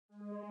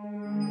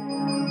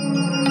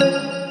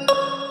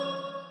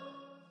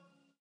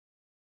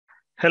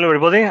Hello,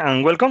 everybody,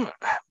 and welcome.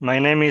 My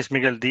name is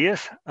Miguel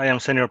Diaz. I am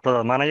Senior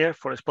Product Manager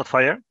for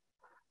Spotfire,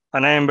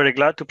 and I am very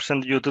glad to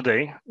present you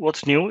today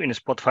what's new in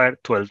Spotfire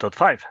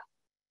 12.5.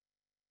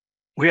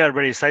 We are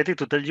very excited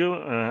to tell you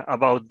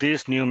about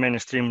this new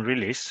mainstream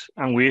release,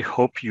 and we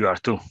hope you are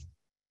too.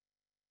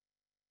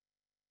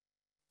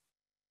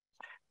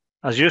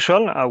 As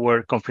usual,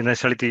 our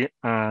confidentiality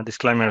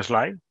disclaimer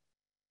slide.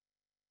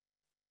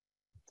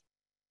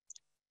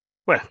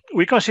 Well,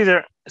 we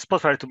consider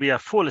Spotfire to be a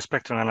full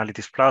spectrum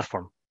analytics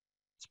platform.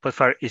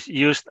 Spotfire is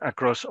used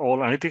across all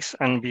analytics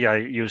and BI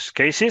use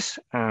cases,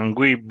 and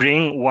we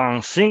bring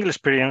one single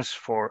experience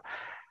for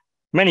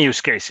many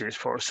use cases: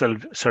 for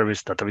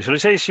self-service data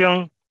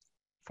visualization,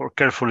 for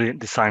carefully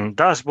designed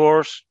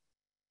dashboards,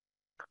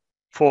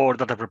 for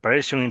data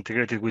preparation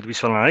integrated with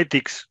visual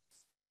analytics,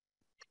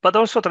 but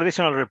also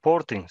traditional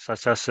reporting,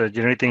 such as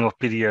generating of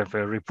PDF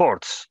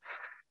reports,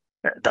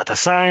 data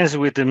science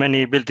with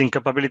many built-in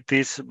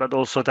capabilities, but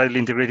also tightly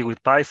integrated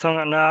with Python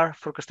and R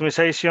for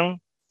customization,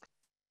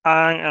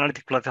 and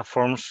analytic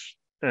platforms,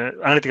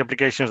 analytic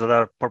applications that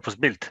are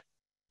purpose-built,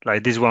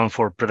 like this one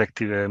for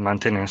predictive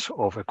maintenance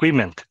of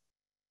equipment,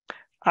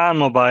 and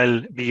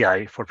mobile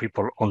BI for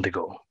people on the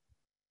go.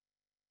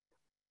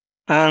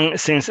 And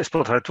since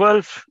Spotfire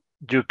 12,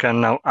 you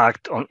can now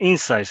act on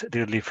insights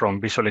directly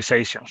from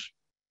visualizations.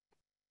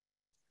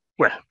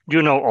 Well,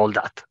 you know all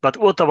that, but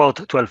what about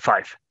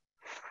 12.5?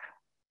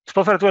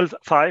 Spotfire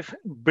 12.5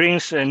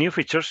 brings new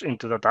features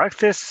into data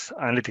access,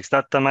 analytics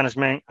data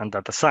management, and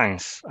data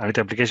science,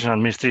 analytic application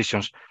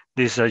administrations.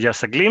 This is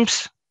just a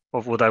glimpse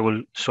of what I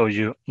will show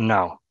you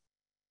now.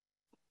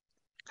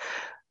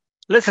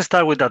 Let's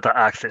start with data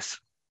access.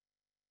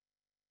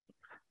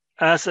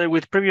 As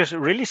with previous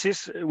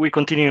releases, we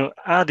continue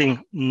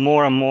adding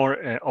more and more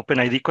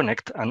OpenID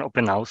Connect and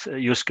OpenAuth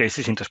use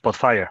cases into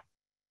Spotfire.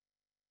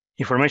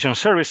 Information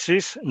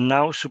services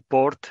now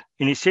support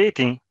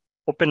initiating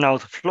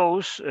OpenAuth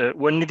flows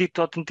when needed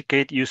to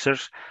authenticate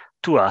users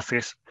to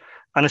access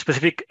a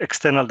specific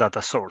external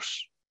data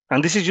source.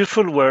 And this is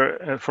useful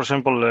where, for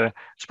example,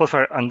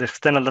 Spotfire and the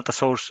external data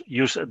source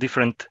use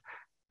different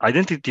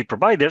identity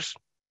providers,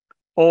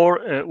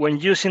 or when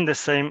using the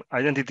same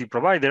identity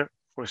provider,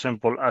 for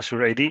example,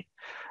 Azure AD,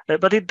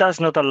 but it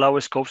does not allow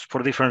scopes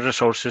for different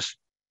resources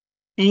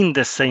in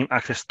the same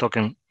access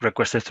token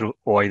requested through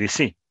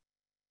OIDC.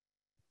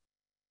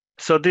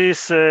 So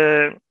this,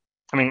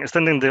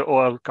 extending the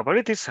OAuth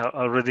capabilities, I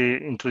already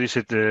introduced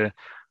it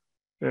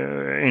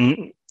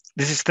in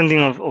this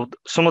extending of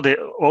some of the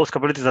OAuth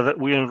capabilities that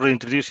we already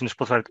introduced in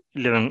Spotfire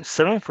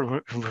 11.7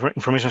 for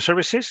information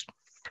services.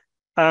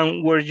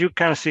 And where you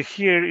can see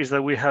here is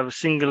that we have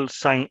single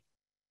sign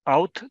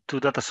out to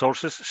data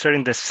sources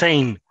sharing the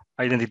same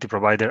identity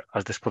provider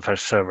as the Spotfire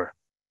server.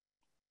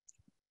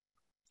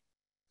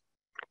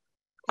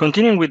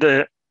 Continuing with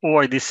the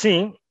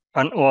OIDC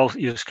and OAuth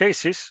use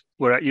cases,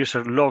 where a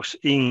user logs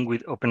in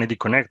with OpenID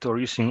Connect or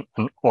using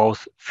an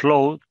OAuth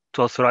flow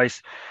to authorize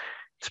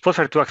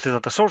Spotfire to access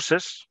data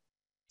sources,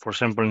 for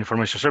example,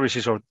 information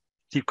services or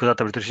TIBCO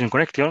data virtualization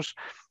connections,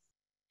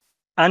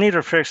 any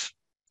refresh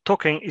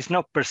token is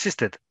now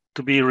persisted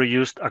to be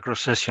reused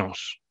across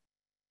sessions.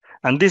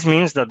 And this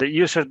means that the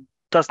user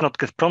does not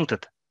get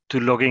prompted to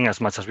log in as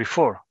much as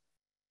before.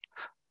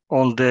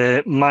 On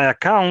the My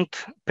Account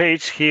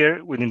page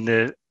here within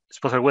the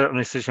Spotfire Web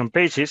Administration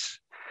pages,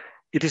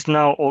 it is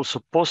now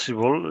also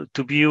possible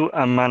to view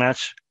and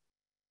manage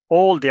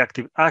all the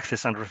active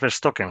access and refresh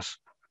tokens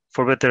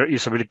for better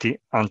usability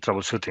and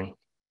troubleshooting.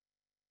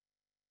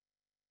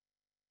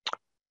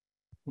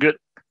 Good.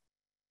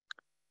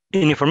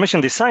 In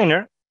Information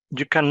Designer,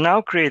 you can now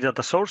create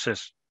data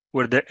sources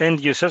where the end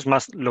users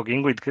must log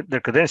in with their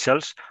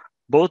credentials,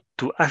 both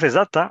to access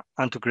data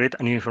and to create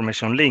a new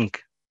information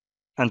link.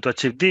 And to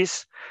achieve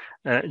this,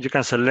 you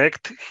can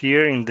select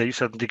here in the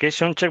user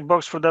authentication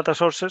checkbox for data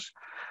sources,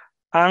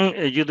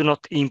 and you do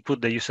not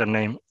input the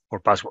username or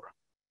password.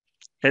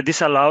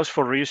 This allows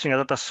for reusing a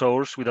data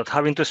source without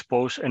having to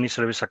expose any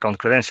service account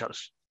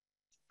credentials.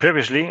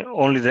 Previously,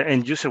 only the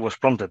end user was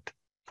prompted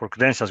for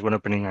credentials when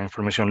opening an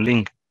information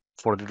link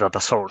for the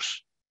data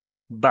source.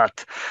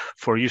 But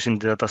for using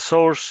the data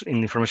source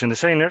in Information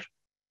Designer,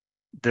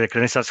 the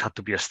credentials had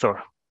to be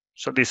stored.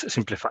 So this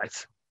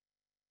simplifies.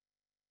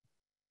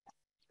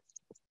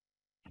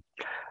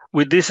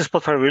 With this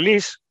Spotfire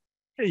release,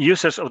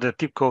 users of the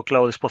TIBCO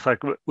Cloud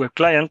Spotfire Web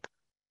Client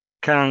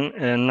can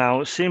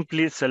now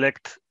simply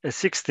select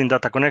 16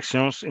 data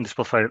connections in the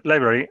Spotfire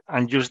library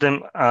and use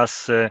them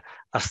as a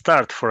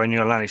start for a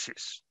new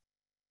analysis.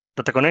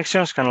 Data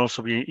connections can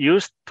also be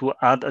used to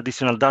add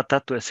additional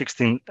data to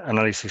 16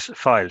 analysis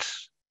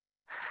files.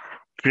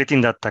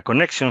 Creating data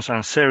connections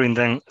and sharing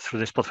them through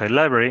the Spotfire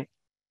library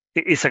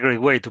is a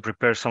great way to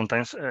prepare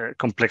sometimes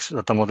complex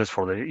data models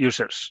for the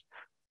users.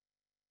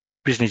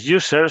 Business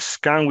users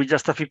can, with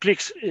just a few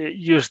clicks,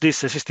 use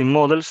these existing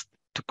models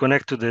to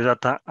connect to the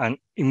data and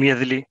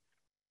immediately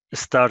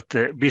start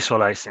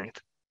visualizing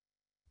it.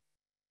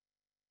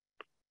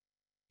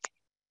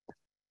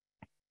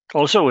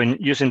 Also, when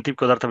using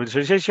TIBCO data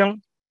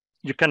visualization,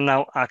 you can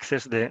now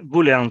access the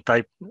Boolean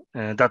type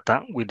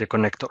data with the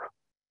connector.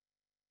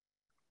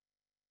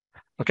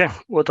 Okay,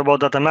 what about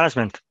data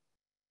management?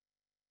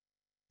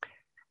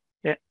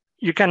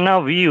 You can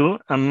now view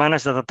and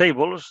manage data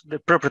tables, the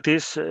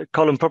properties,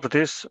 column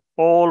properties,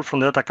 all from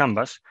the data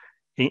canvas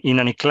in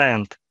any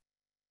client.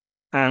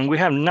 And we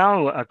have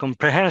now a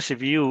comprehensive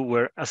view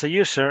where, as a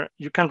user,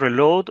 you can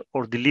reload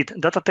or delete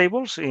data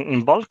tables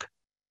in bulk,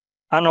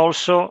 and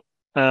also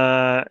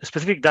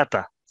specific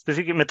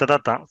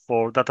metadata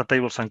for data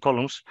tables and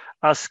columns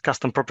as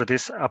custom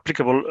properties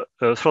applicable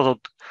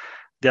throughout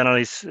the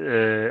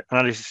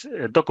analysis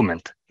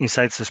document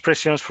inside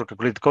expressions for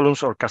calculated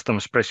columns or custom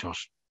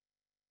expressions.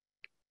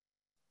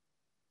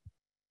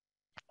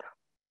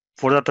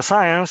 For data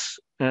science,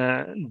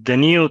 the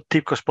new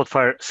TIBCO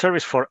Spotfire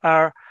service for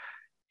R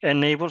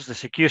enables the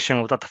execution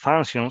of data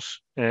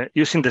functions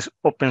using this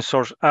open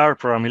source R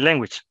programming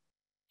language.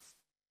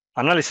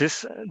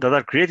 Analyses that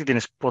are created in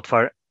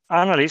Spotfire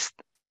Analyst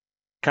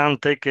can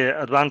take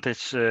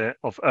advantage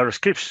of R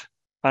scripts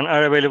and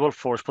are available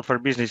for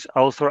Spotfire Business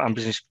Author and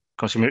Business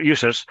Consumer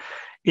users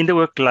in the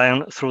web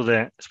client through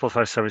the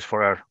Spotfire service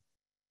for R.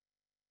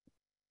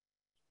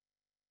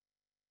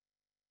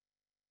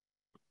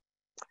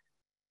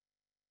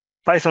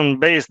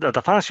 Python-based data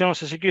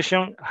functions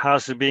execution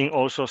has been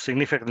also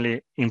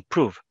significantly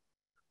improved.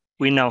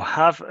 We now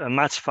have a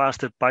much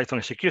faster Python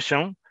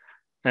execution,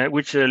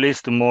 which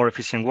leads to more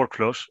efficient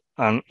workflows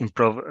and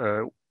improved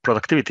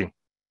productivity.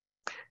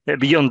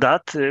 Beyond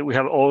that, we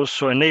have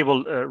also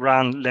enabled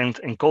run length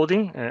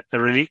encoding,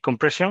 RLE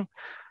compression,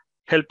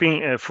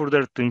 helping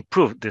further to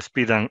improve the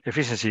speed and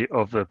efficiency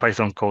of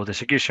Python code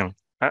execution.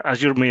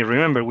 As you may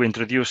remember, we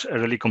introduced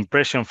RLE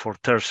compression for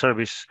third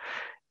service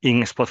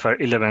in Spotfire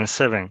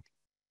 11.7.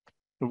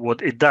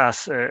 What it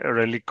does,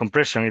 RLE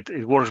compression,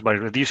 it works by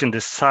reducing the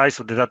size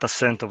of the data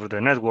sent over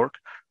the network,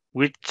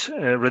 which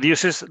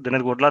reduces the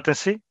network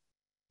latency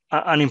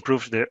and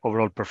improves the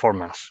overall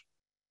performance.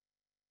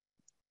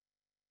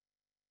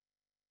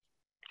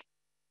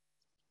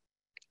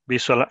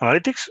 Visual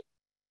analytics.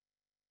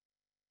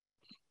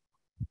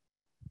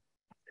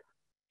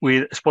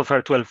 With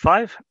Spotfire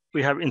 12.5,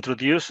 we have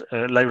introduced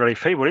library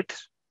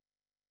favorites,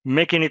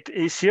 making it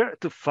easier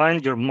to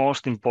find your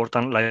most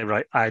important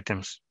library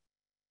items.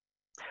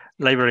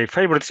 Library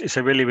favorites is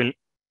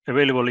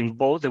available in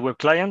both the web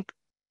client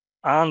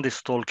and the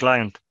installed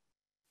client.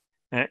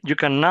 You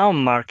can now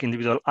mark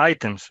individual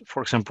items,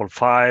 for example,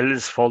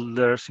 files,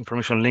 folders,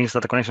 information links,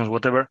 data connections,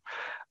 whatever,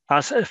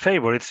 as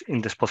favorites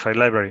in the Spotfire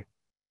library.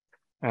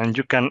 And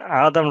you can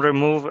add and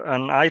remove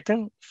an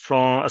item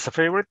as a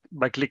favorite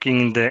by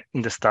clicking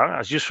in the star,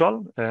 as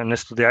usual,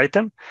 next to the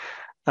item.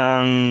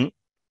 And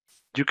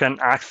you can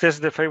access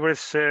the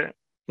favorites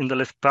in the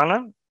left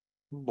panel,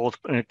 both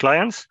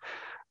clients.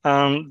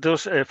 And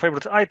those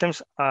favorite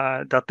items,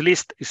 that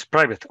list is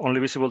private, only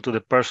visible to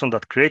the person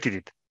that created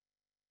it.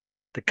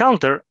 The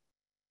counter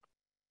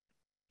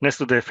next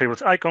to the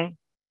favorites icon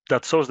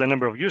that shows the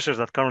number of users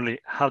that currently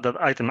have that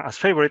item as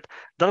favorite,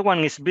 that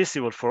one is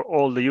visible for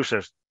all the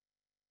users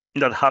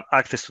that have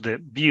access to the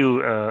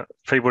view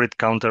favorite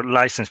counter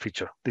license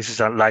feature. This is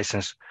a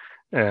license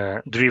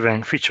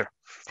driven feature.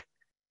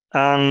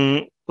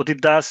 And what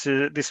it does,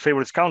 this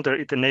favorites counter,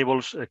 it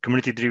enables a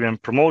community-driven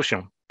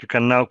promotion. You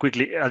can now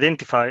quickly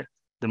identify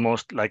the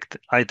most liked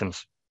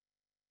items.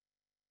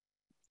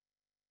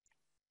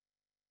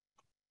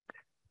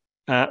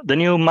 The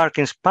new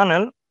markings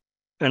panel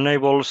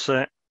enables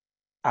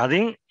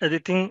adding,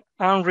 editing,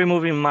 and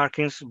removing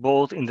markings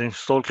both in the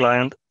installed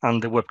client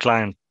and the web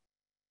client.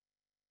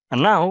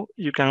 And now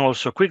you can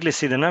also quickly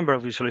see the number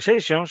of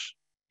visualizations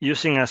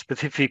using a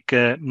specific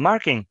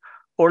marking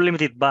or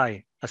limited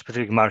by a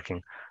specific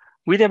marking,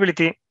 with the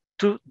ability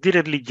to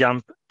directly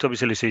jump to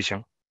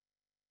visualization.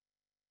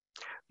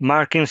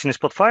 Markings in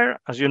Spotfire,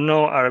 as you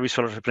know, are a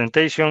visual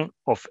representation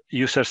of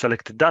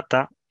user-selected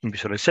data in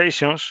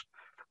visualizations,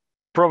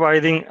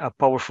 providing a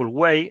powerful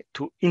way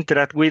to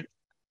interact with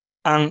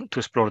and to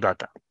explore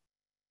data.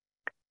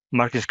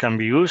 Markings can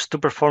be used to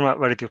perform a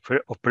variety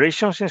of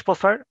operations in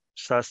Spotfire,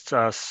 such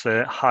as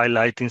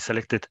highlighting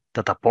selected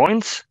data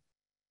points,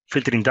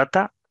 filtering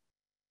data,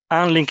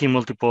 and linking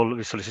multiple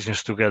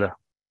visualizations together.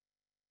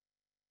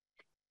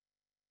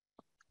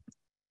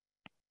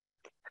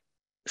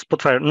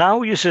 Spotfire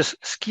now uses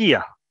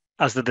Skia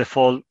as the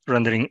default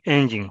rendering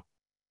engine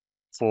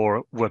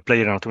for web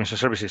player and automation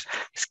services.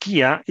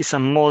 Skia is a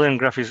modern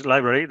graphics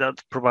library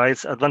that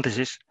provides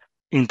advantages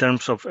in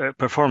terms of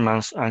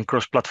performance and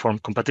cross-platform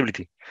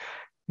compatibility,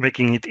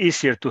 making it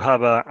easier to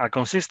have a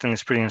consistent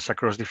experience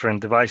across different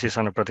devices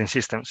and operating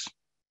systems.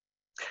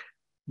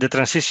 The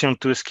transition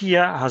to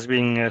Skia has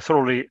been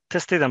thoroughly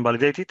tested and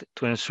validated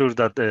to ensure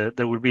that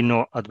there will be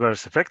no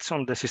adverse effects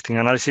on the existing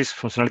analysis,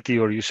 functionality,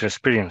 or user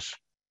experience.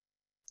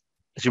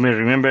 As you may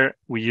remember,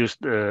 we used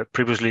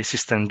previously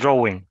System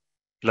Drawing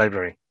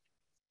library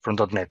from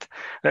 .NET.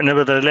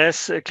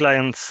 Nevertheless,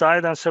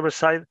 client-side and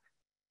server-side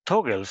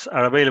toggles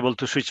are available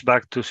to switch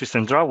back to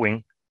System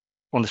Drawing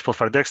on the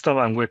Spotfire desktop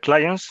and web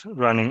clients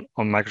running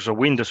on Microsoft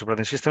Windows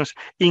operating systems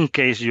in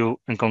case you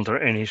encounter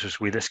any issues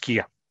with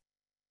Skia.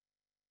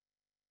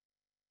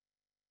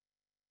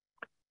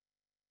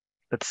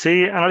 Let's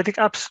see analytic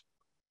apps.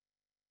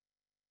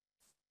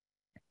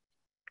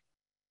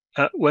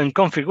 When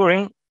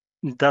configuring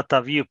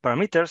data view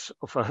parameters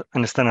of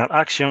an standard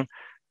action,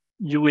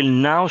 you will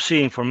now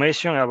see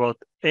information about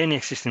any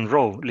existing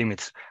row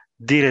limits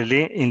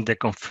directly in the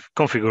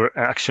configure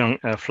action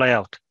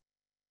flyout.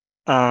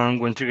 And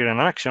when triggering an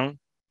action,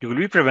 you will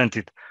be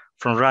prevented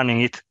from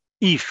running it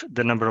if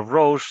the number of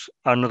rows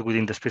are not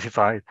within the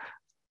specified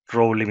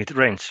row limit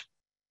range.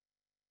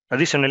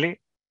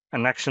 Additionally,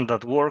 an action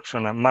that works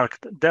on a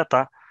marked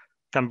data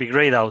can be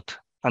grayed out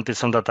until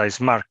some data is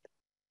marked,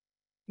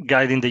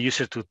 guiding the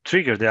user to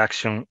trigger the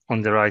action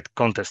on the right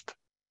context.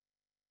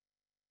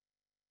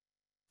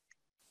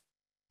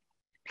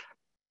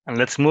 And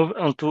let's move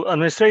on to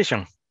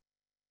administration.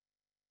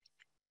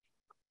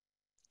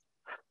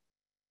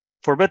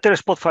 For better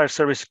Spotfire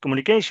service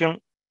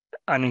communication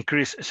and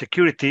increased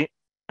security,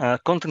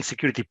 content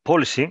security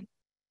policy,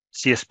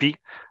 CSP,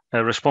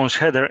 response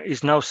header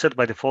is now set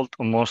by default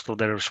on most of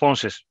the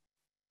responses.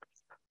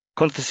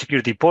 Content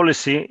security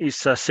policy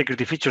is a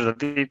security feature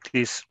that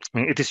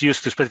it is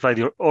used to specify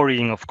the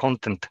origin of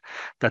content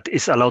that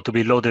is allowed to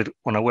be loaded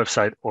on a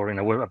website or in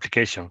a web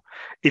application.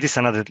 It is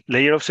another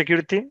layer of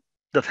security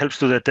that helps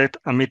to detect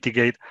and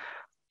mitigate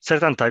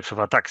certain types of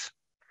attacks,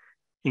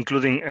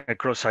 including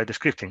cross-site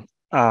scripting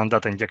and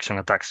data injection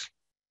attacks.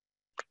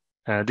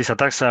 These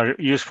attacks are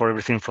used for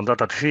everything from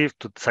data theft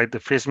to site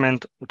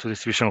defacement to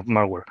distribution of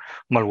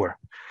malware.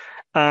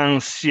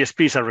 And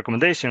CSP is a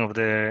recommendation of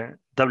the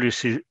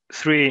W3C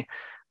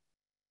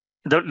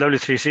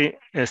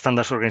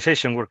Standards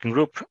Organization Working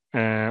Group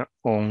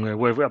on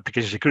web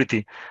application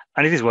security,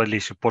 and it is widely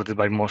supported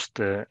by most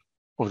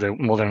of the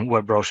modern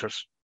web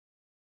browsers.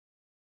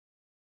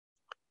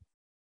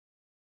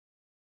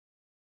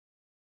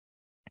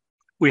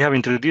 We have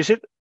introduced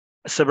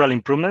several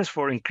improvements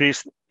for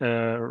increased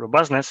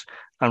robustness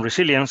and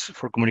resilience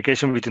for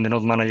communication between the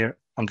node manager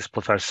and the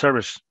Spotfire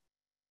servers,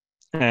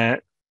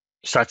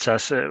 such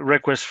as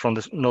requests from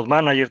the node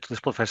manager to the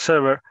Spotfire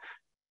server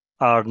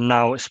are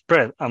now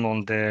spread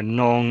among the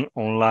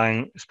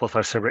non-online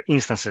Spotfire server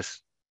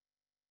instances.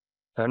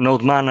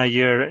 Node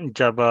manager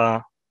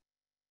Java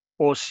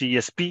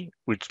OCSP,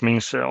 which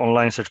means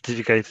Online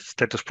Certificate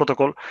Status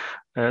Protocol,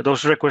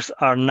 those requests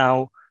are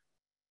now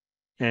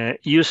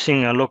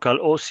using a local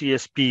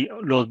OCSP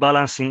load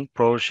balancing,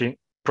 proxy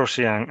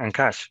and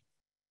cache.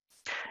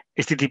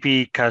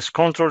 HTTP cache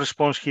control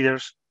response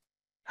headers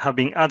have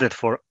been added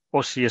for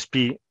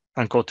OCSP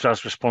and code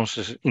trust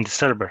responses in the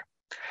server,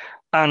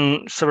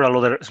 and several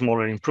other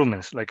smaller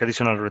improvements like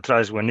additional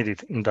retries when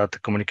needed in that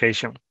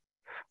communication.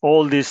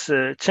 All these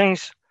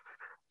changes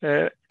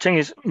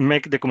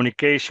make the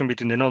communication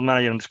between the node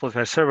manager and the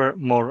Spotfire server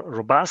more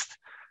robust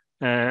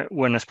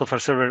when a Spotfire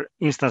server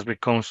instance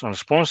becomes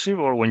unresponsive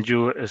or when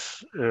you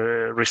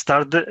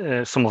restart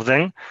some of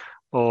them,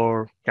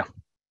 or yeah.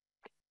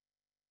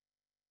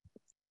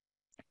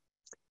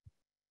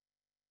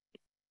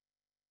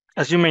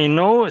 As you may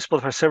know,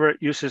 Spotfire server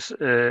uses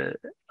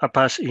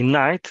Apache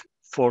Ignite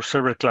for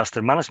server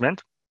cluster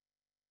management.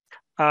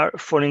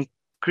 For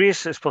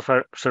increased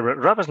Spotfire server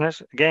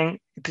robustness, again,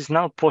 it is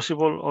now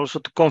possible also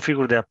to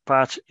configure the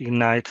Apache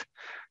Ignite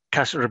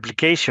cache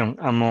replication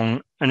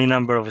among any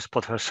number of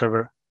Spotfire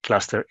server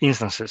cluster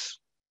instances.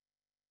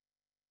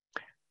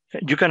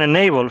 You can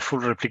enable full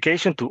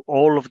replication to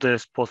all of the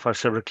Spotfire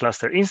server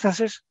cluster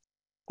instances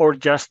or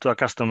just to a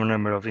custom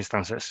number of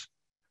instances.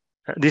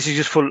 This is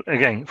useful,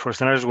 again, for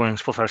scenarios when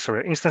Spotfire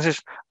server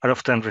instances are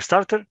often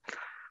restarted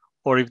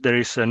or if there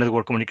is a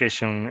network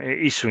communication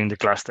issue in the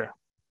cluster.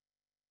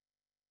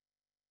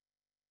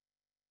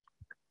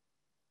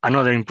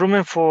 Another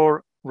improvement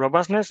for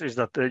robustness is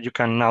that you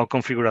can now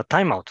configure a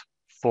timeout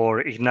for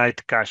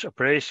Ignite cache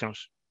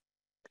operations.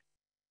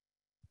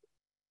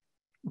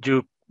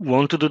 You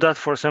want to do that,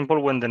 for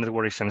example, when the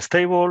network is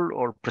unstable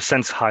or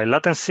presents high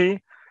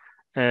latency.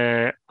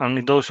 And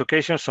in those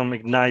occasions, some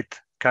Ignite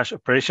cache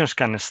operations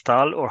can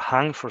stall or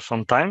hang for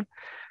some time.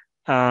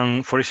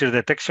 And for easier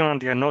detection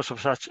and diagnosis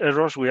of such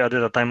errors, we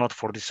added a timeout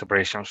for these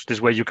operations. This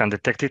way you can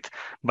detect it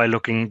by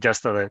looking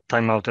just at the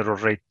timeout error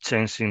rate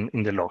change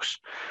in the logs.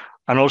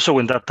 And also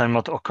when that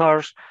timeout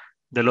occurs,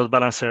 the load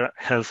balancer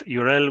health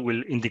URL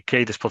will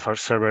indicate the Spotfire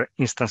server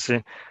instance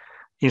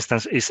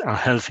is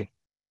unhealthy.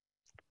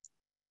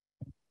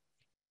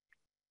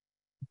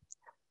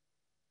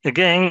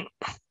 Again,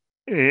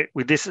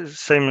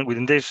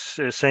 within these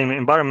same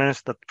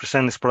environments that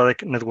present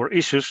sporadic network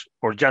issues,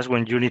 or just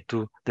when you need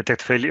to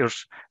detect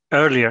failures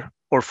earlier,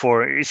 or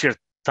for easier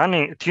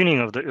tuning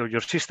of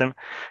your system,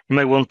 you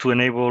might want to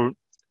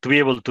be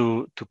able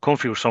to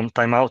configure some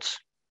timeouts.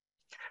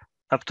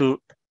 Up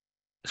to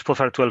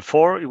Spotfire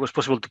 12.4, it was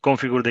possible to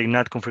configure the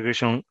Ignite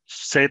configuration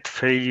set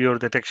failure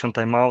detection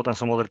timeout and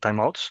some other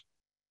timeouts,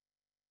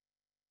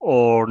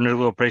 or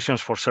network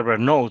operations for server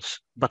nodes,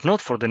 but not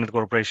for the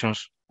network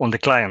operations on the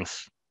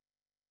clients.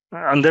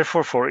 And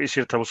therefore, for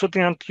easier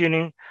troubleshooting and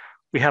tuning,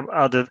 we have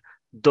added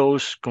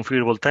those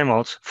configurable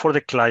timeouts for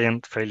the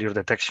client failure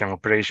detection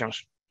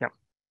operations. Yeah.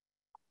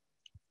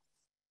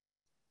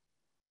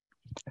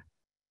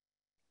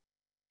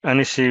 And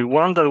you see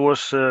one that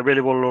was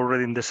available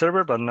already in the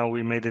server, but now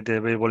we made it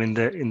available in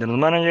the node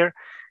manager,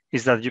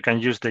 is that you can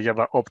use the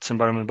Java ops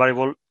environment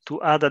variable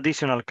to add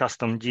additional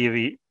custom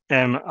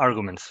JVM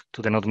arguments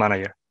to the node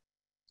manager.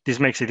 This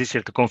makes it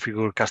easier to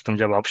configure custom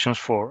Java options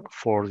for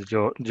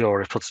your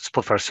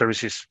Spotfire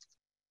services.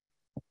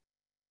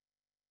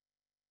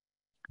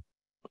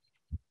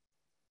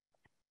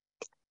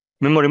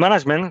 Memory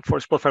management for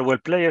Spotfire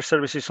Web Player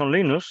services on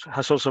Linux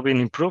has also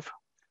been improved.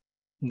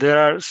 There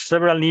are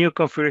several new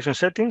configuration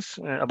settings,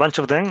 a bunch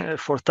of them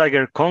for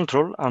tiger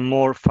control and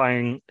more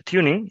fine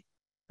tuning.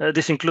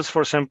 This includes,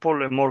 for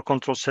example, more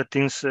control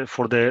settings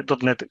for the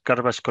 .NET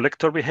garbage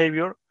collector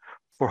behavior,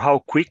 for how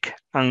quick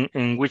and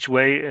in which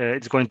way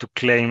it's going to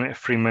claim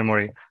free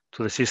memory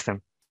to the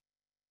system.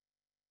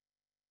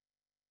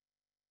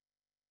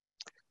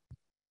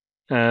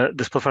 The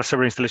Spotfire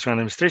Server Installation and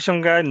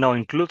Administration Guide now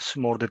includes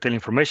more detailed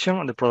information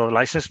on the product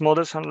license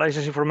models and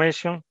license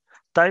information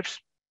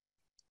types.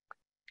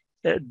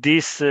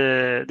 This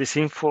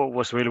info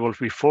was available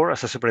before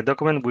as a separate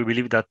document. We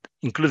believe that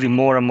including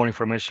more and more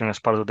information as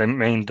part of the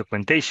main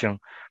documentation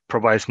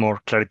provides more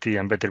clarity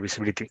and better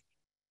visibility.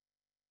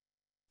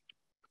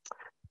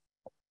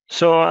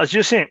 So as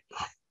you see,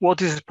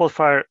 what is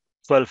Spotfire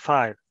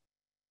 12.5?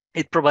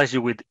 It provides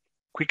you with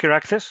quicker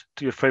access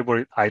to your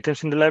favorite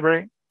items in the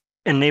library,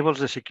 enables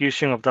the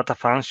execution of data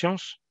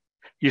functions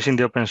using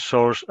the open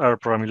source R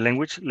programming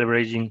language,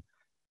 leveraging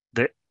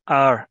the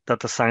R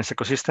data science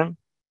ecosystem,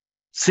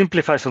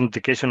 simplifies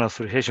authentication and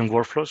authorization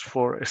workflows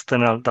for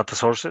external data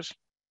sources,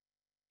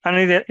 and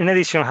in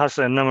addition has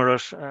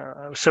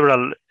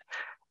several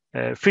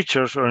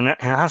features or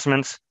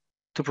enhancements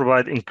to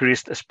provide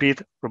increased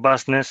speed,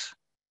 robustness,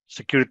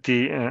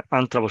 security,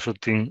 and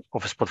troubleshooting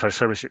of Spotfire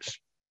services.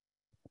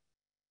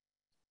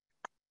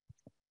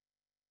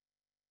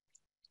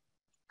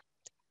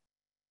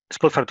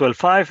 Spotfire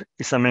 12.5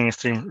 is a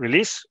mainstream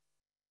release.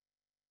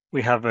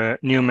 We have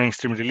new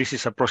mainstream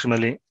releases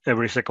approximately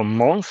every second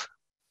month.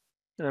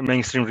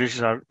 Mainstream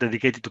releases are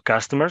dedicated to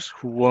customers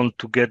who want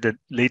to get the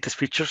latest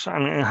features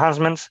and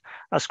enhancements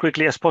as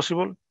quickly as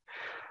possible.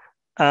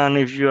 And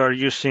if you are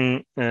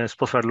using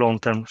Spotfire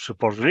long-term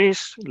support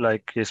release,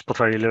 like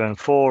Spotfire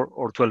 11.4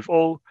 or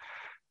 12.0,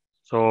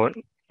 so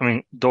I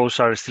mean, those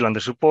are still under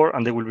support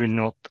and they will be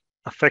not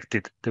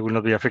affected. They will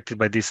not be affected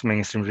by this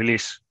mainstream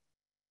release.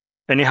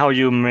 Anyhow,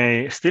 you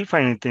may still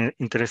find it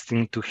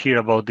interesting to hear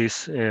about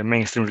these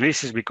mainstream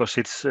releases because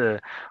it's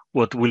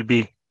what will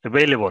be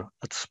available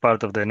as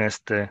part of the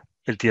next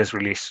LTS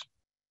release.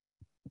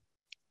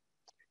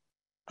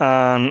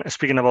 And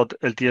speaking about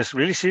LTS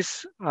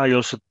releases, I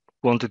also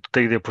wanted to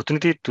take the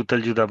opportunity to tell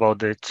you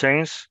about a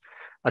change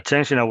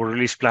in our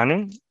release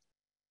planning.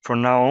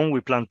 From now on,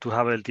 we plan to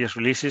have LTS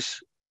releases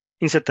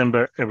in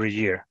September every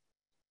year.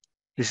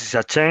 This is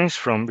a change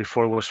from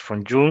before it was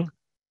from June.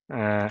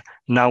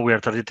 Now we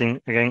are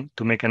targeting again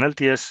to make an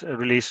LTS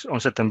release on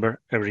September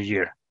every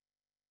year.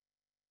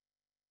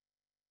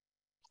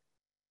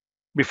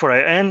 Before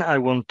I end, I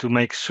want to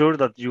make sure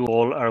that you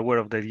all are aware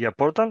of the IDEA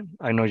portal.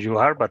 I know you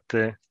are, but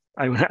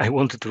I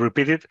wanted to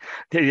repeat it.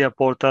 The IDEA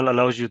portal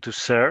allows you to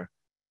share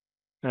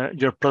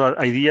your product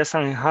ideas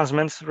and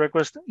enhancements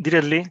requests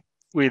directly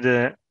with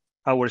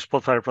our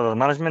Spotfire product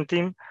management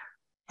team,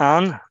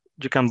 and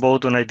you can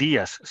vote on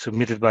ideas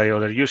submitted by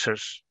other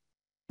users.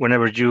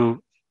 Whenever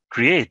you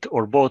create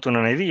or vote on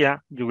an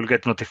idea, you will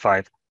get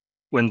notified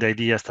when the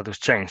idea status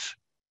changes.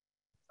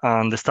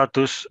 And the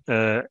status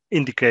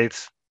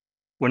indicates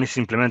when it's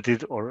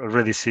implemented or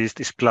already exists,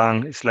 is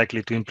planned, is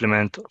likely to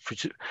implement,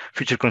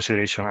 future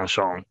consideration, and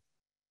so on.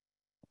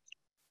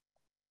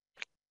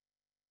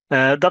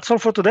 That's all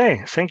for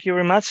today. Thank you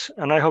very much,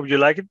 and I hope you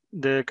liked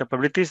the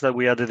capabilities that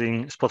we added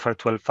in Spotfire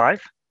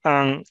 12.5,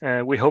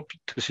 and we hope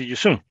to see you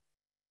soon.